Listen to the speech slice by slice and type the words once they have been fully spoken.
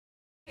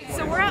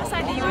we're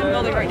outside the UN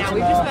building right now.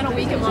 We've just spent a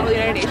week at Model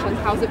United Nations.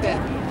 How's it been?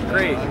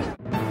 Great.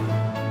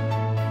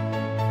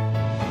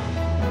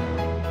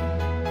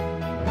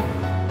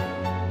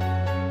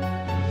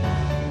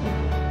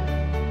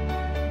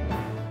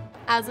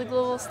 As a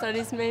global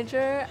studies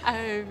major,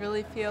 I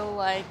really feel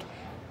like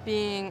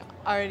being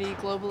already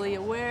globally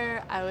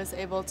aware, I was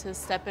able to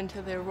step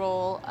into the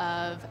role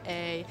of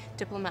a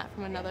diplomat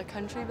from another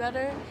country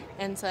better.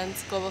 And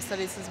since global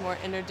studies is more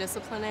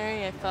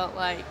interdisciplinary, I felt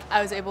like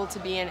I was able to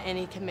be in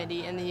any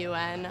committee in the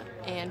UN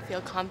and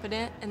feel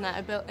confident in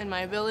in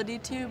my ability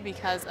to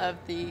because of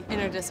the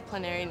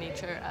interdisciplinary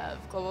nature of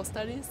global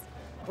studies.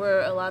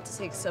 We're allowed to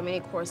take so many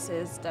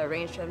courses that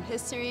range from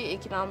history,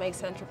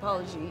 economics,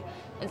 anthropology,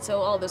 and so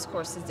all those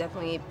courses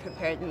definitely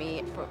prepared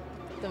me for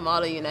the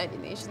Model United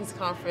Nations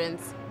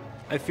Conference.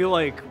 I feel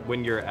like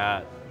when you're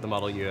at the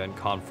Model UN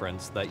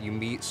Conference that you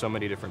meet so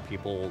many different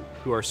people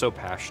who are so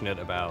passionate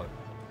about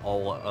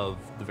all of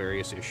the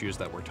various issues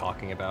that we're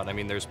talking about. I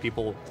mean, there's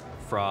people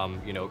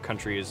from,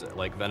 countries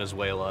like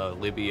Venezuela,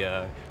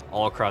 Libya,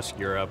 all across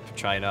Europe,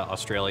 China,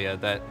 Australia,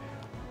 that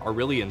are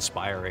really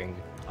inspiring.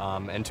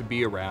 And to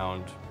be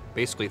around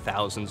basically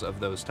thousands of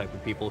those type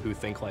of people who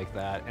think like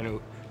that and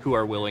who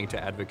are willing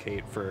to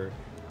advocate for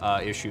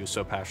issues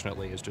so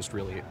passionately is just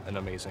really an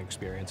amazing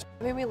experience.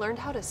 I mean, we learned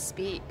how to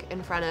speak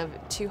in front of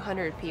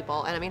 200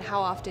 people, and I mean,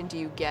 how often do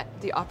you get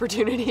the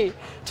opportunity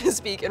to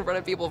speak in front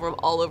of people from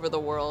all over the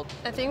world?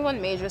 I think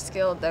one major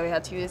skill that we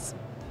had to use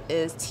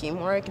is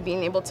teamwork,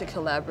 being able to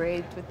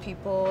collaborate with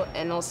people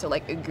and also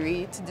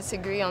agree to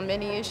disagree on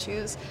many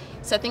issues.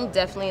 So I think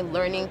definitely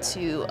learning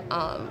to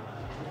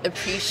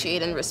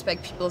appreciate and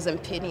respect people's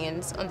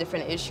opinions on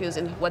different issues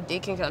and what they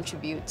can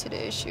contribute to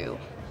the issue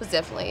was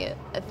definitely,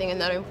 I think,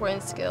 another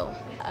important skill.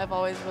 I've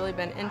always really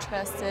been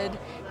interested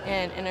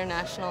in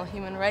international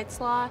human rights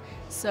law,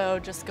 so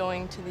just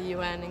going to the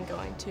UN and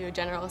going to a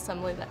General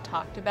Assembly that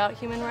talked about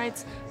human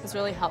rights was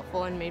really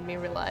helpful and made me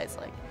realize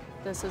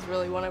this is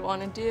really what I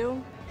want to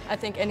do. I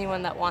think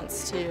anyone that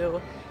wants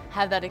to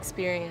have that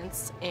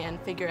experience and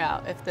figure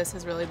out if this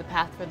is really the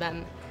path for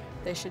them,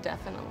 they should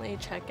definitely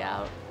check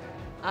out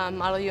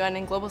Model UN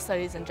and global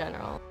studies in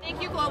general.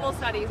 Thank you, Global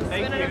Studies. It's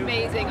been an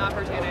amazing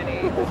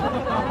opportunity.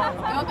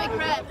 Go Big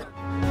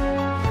Red!